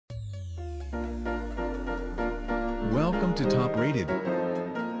Welcome to Top Rated.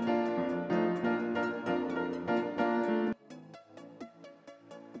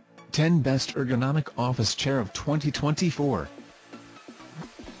 Ten Best Ergonomic Office Chair of 2024.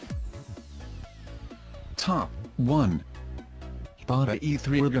 Top 1. Hbada E3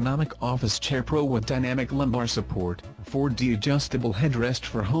 Ergonomic Office Chair Pro with Dynamic Lumbar Support, 4D Adjustable Headrest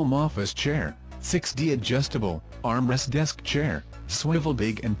for Home Office Chair, 6D Adjustable, Armrest Desk Chair, Swivel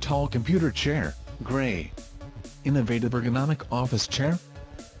Big and Tall Computer Chair, Gray. Innovative Ergonomic Office Chair?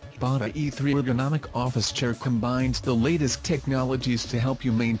 Hbada E3 Ergonomic Office Chair combines the latest technologies to help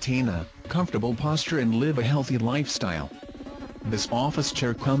you maintain a comfortable posture and live a healthy lifestyle. This office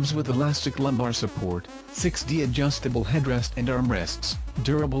chair comes with elastic lumbar support, 6D adjustable headrest and armrests,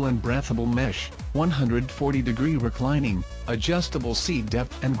 durable and breathable mesh, 140-degree reclining, adjustable seat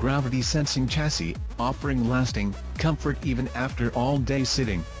depth and gravity-sensing chassis, offering lasting comfort even after all-day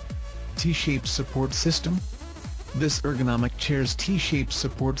sitting. T-shaped support system? This ergonomic chair's T-shaped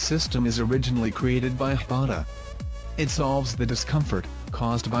support system is originally created by Hbada. It solves the discomfort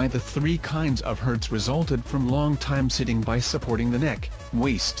caused by the three kinds of hurts resulted from long time sitting by supporting the neck,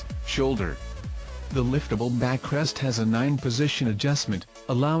 waist, shoulder. The liftable backrest has a 9-position adjustment,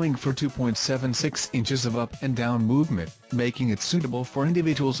 allowing for 2.76 inches of up and down movement, making it suitable for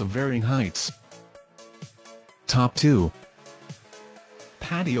individuals of varying heights. Top 2.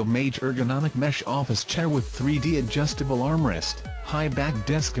 PatioMage Ergonomic Mesh Office Chair with 3D Adjustable Armrest, High Back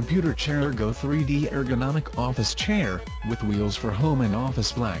Desk Computer Chair Ergo 3D Ergonomic Office Chair, with wheels for home and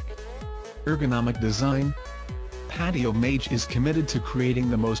office. Black. Ergonomic design? PatioMage is committed to creating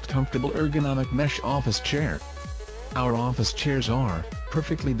the most comfortable ergonomic mesh office chair. Our office chairs are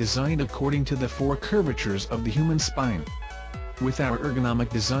perfectly designed according to the 4 curvatures of the human spine. With our ergonomic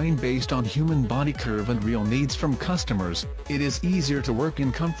design based on human body curve and real needs from customers, it is easier to work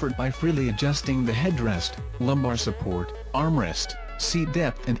in comfort by freely adjusting the headrest, lumbar support, armrest, seat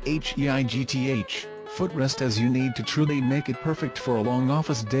depth and HEIGTH, footrest as you need to truly make it perfect for a long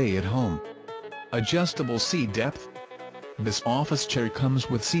office day at home. Adjustable seat depth? This office chair comes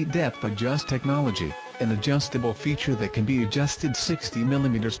with seat depth adjust technology, an adjustable feature that can be adjusted 60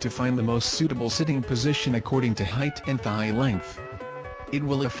 mm to find the most suitable sitting position according to height and thigh length. It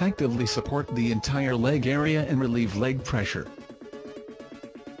will effectively support the entire leg area and relieve leg pressure.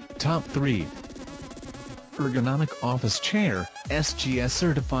 Top 3. Ergonomic Office Chair, SGS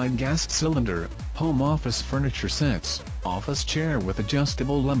Certified Gas Cylinder, Home Office Furniture Sets, Office Chair with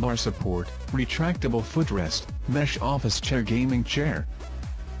Adjustable Lumbar Support, Retractable Footrest, Mesh Office Chair Gaming Chair.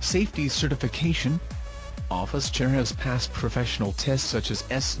 Safety Certification? Office chair has passed professional tests such as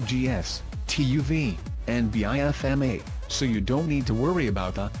SGS, TUV, and 𝑯𝑶𝑴𝑬, so you don't need to worry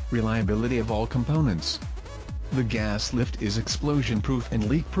about the reliability of all components. The gas lift is explosion-proof and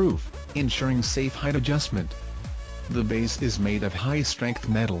leak-proof, ensuring safe height adjustment. The base is made of high-strength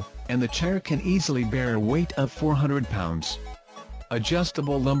metal, and the chair can easily bear a weight of 400 pounds.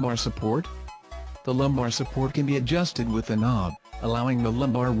 Adjustable lumbar support? The lumbar support can be adjusted with a knob, allowing the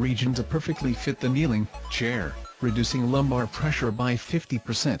lumbar region to perfectly fit the kneeling chair, reducing lumbar pressure by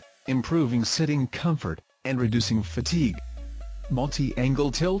 50%, improving sitting comfort, and reducing fatigue.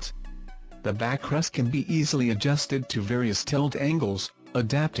 Multi-angle tilt? The backrest can be easily adjusted to various tilt angles,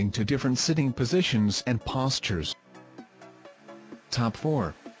 adapting to different sitting positions and postures. Top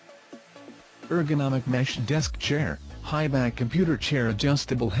 4. Ergonomic Mesh Desk Chair, High Back Computer Chair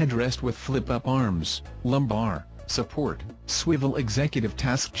Adjustable Headrest with Flip-Up Arms, Lumbar Support, Swivel Executive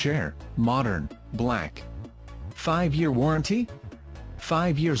Task Chair, Modern, Black. 5-year warranty?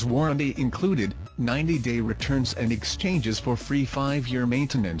 5 years warranty included, 90-day returns and exchanges for free 5-year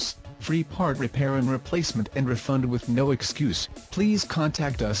maintenance, free part repair and replacement and refund with no excuse. Please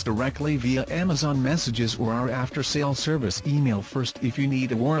contact us directly via Amazon messages or our after-sale service email first if you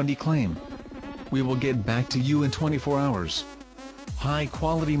need a warranty claim. We will get back to you in 24 hours.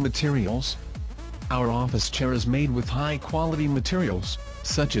 High-quality materials? Our office chair is made with high-quality materials,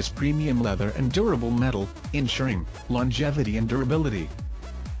 such as premium leather and durable metal, ensuring longevity and durability.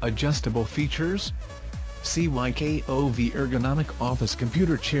 Adjustable features? 𝑶𝑭𝑭𝑰𝑪𝑬 Ergonomic Office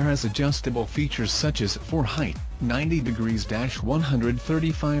Computer Chair has adjustable features such as 4 height, 90 degrees -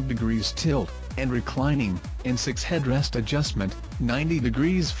 135 degrees tilt, and reclining, and 6 headrest adjustment, 90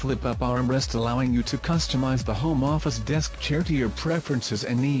 degrees flip-up armrest allowing you to customize the home office desk chair to your preferences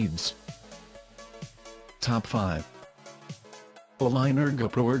and needs. Top 5. Oline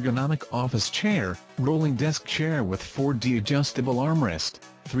ErgoPro Ergonomic Office Chair, Rolling Desk Chair with 4D Adjustable Armrest,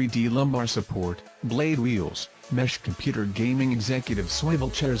 3D Lumbar Support, Blade Wheels, Mesh Computer Gaming Executive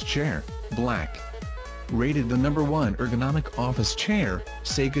Swivel Chairs Chair, Black. Rated the #1 ergonomic office chair,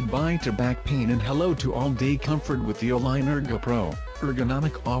 say goodbye to back pain and hello to all-day comfort with the Oline ErgoPro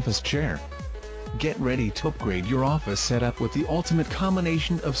ergonomic office chair. Get ready to upgrade your office setup with the ultimate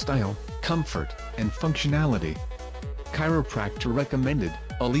combination of style, comfort, and functionality. Chiropractor recommended,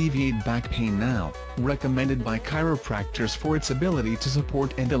 alleviate back pain now. Recommended by chiropractors for its ability to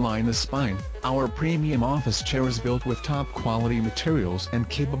support and align the spine, our premium office chair is built with top quality materials and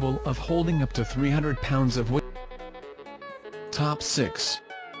capable of holding up to 300 pounds of weight. Top 6.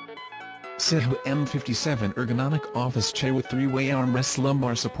 SIHOO 𝑯𝑶𝑴𝑬 ergonomic office chair with 3-way armrest,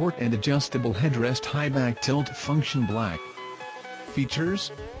 lumbar support and adjustable headrest, high back tilt function, black.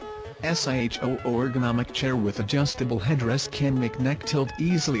 Features: SIHOO ergonomic chair with adjustable headrest, can make neck tilt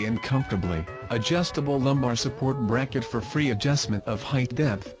easily and comfortably. Adjustable lumbar support bracket for free adjustment of height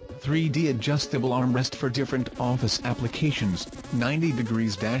depth. 3D adjustable armrest for different office applications.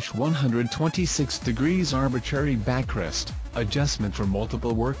 90°-126 degrees arbitrary backrest. Adjustment for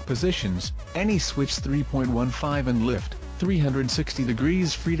multiple work positions. Any switch 3.15 and lift. 360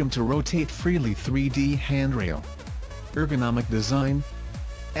 degrees freedom to rotate freely. 3D handrail. Ergonomic design.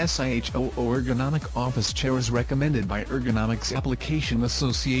 SIHOO ergonomic office chair is recommended by Ergonomics Application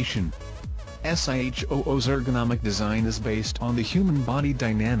Association. SIHOO's ergonomic design is based on the human body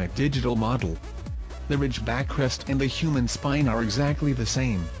dynamic digital model. The ridge backrest and the human spine are exactly the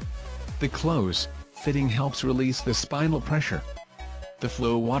same. The close fitting helps release the spinal pressure. The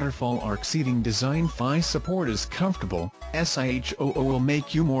flow waterfall arc seating design thigh support is comfortable. SIHOO will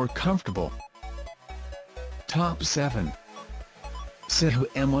make you more comfortable. Top 7. SIHOO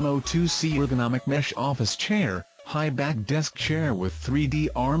𝑯𝑶𝑴𝑬 ergonomic mesh office chair, high back desk chair with 3D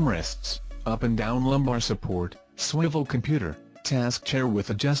armrests, up and down lumbar support, swivel computer, task chair with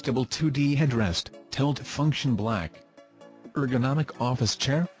adjustable 2D headrest, tilt function, black. Ergonomic office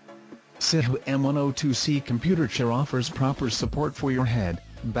chair. SIHOO 𝑯𝑶𝑴𝑬 computer chair offers proper support for your head,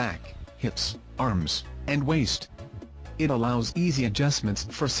 back, hips, arms, and waist. It allows easy adjustments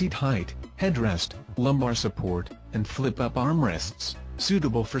for seat height, headrest, lumbar support, and flip-up armrests,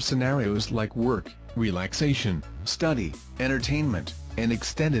 suitable for scenarios like work, relaxation, study, entertainment, and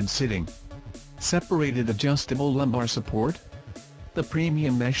extended sitting. Separated adjustable lumbar support. The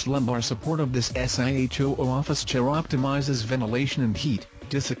premium mesh lumbar support of this SIHOO office chair optimizes ventilation and heat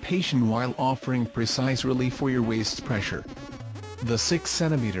dissipation while offering precise relief for your waist's pressure. The 6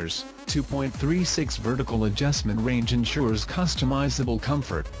 cm, 2.36 vertical adjustment range ensures customizable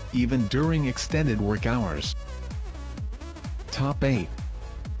comfort, even during extended work hours. Top 8.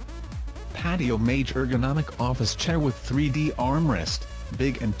 PatioMage ergonomic office chair with 3D armrest,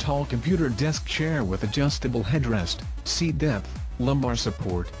 big and tall computer desk chair with adjustable headrest, seat depth, lumbar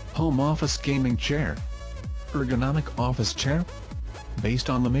support, home office gaming chair. Ergonomic office chair. Based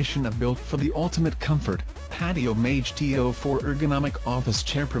on the mission of built for the ultimate comfort, PatioMage TO4 ergonomic office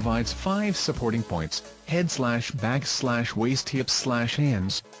chair provides 5 supporting points: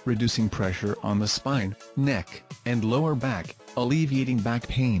 head/back/waist/hips/hands, reducing pressure on the spine, neck, and lower back, alleviating back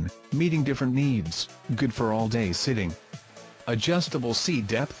pain, meeting different needs, good for all-day sitting. Adjustable seat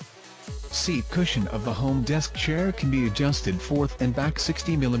depth. Seat cushion of the home desk chair can be adjusted forth and back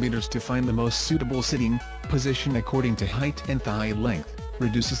 60 mm to find the most suitable sitting position according to height and thigh length,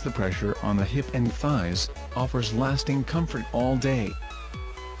 reduces the pressure on the hip and thighs, offers lasting comfort all day.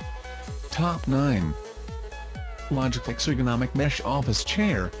 Top 9. Logitech ergonomic mesh office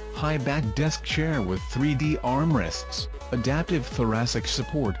chair, high back desk chair with 3D armrests, adaptive thoracic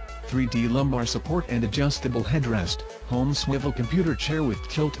support, 3D lumbar support and adjustable headrest, home swivel computer chair with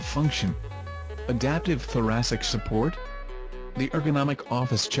tilt function. Adaptive thoracic support. The ergonomic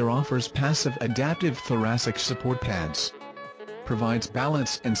office chair offers passive adaptive thoracic support pads. Provides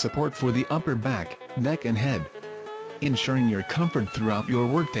balance and support for the upper back, neck and head, ensuring your comfort throughout your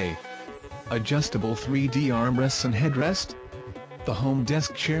workday. Adjustable 3D armrests and headrest. The home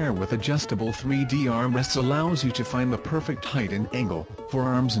desk chair with adjustable 3D armrests allows you to find the perfect height and angle for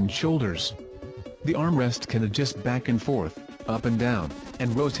arms and shoulders. The armrest can adjust back and forth, up and down,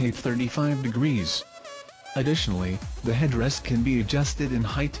 and rotate 35 degrees. Additionally, the headrest can be adjusted in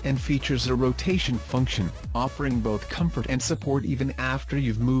height and features a rotation function, offering both comfort and support even after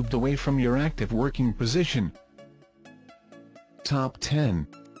you've moved away from your active working position. Top 10.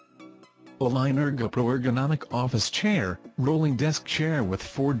 Oline ErgoPro ergonomic office chair, rolling desk chair with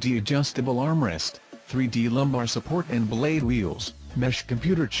 4D adjustable armrest, 3D lumbar support and blade wheels, mesh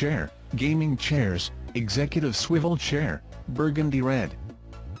computer chair, gaming chairs, executive swivel chair, burgundy red.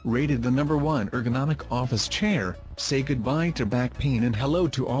 Rated the #1 ergonomic office chair, say goodbye to back pain and hello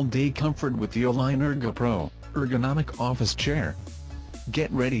to all-day comfort with the Oline ErgoPro ergonomic office chair.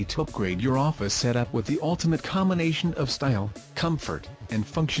 Get ready to upgrade your office setup with the ultimate combination of style, comfort, and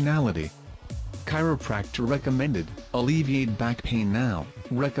functionality. Chiropractor recommended, alleviate back pain now.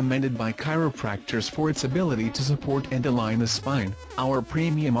 Recommended by chiropractors for its ability to support and align the spine, our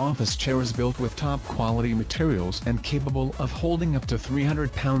premium office chair is built with top quality materials and capable of holding up to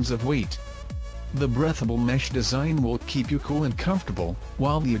 300 pounds of weight. The breathable mesh design will keep you cool and comfortable,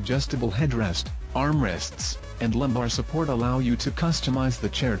 while the adjustable headrest, armrests, and lumbar support allow you to customize the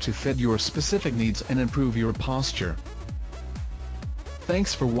chair to fit your specific needs and improve your posture.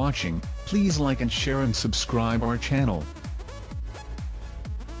 Thanks for watching. Please like and share and subscribe our channel.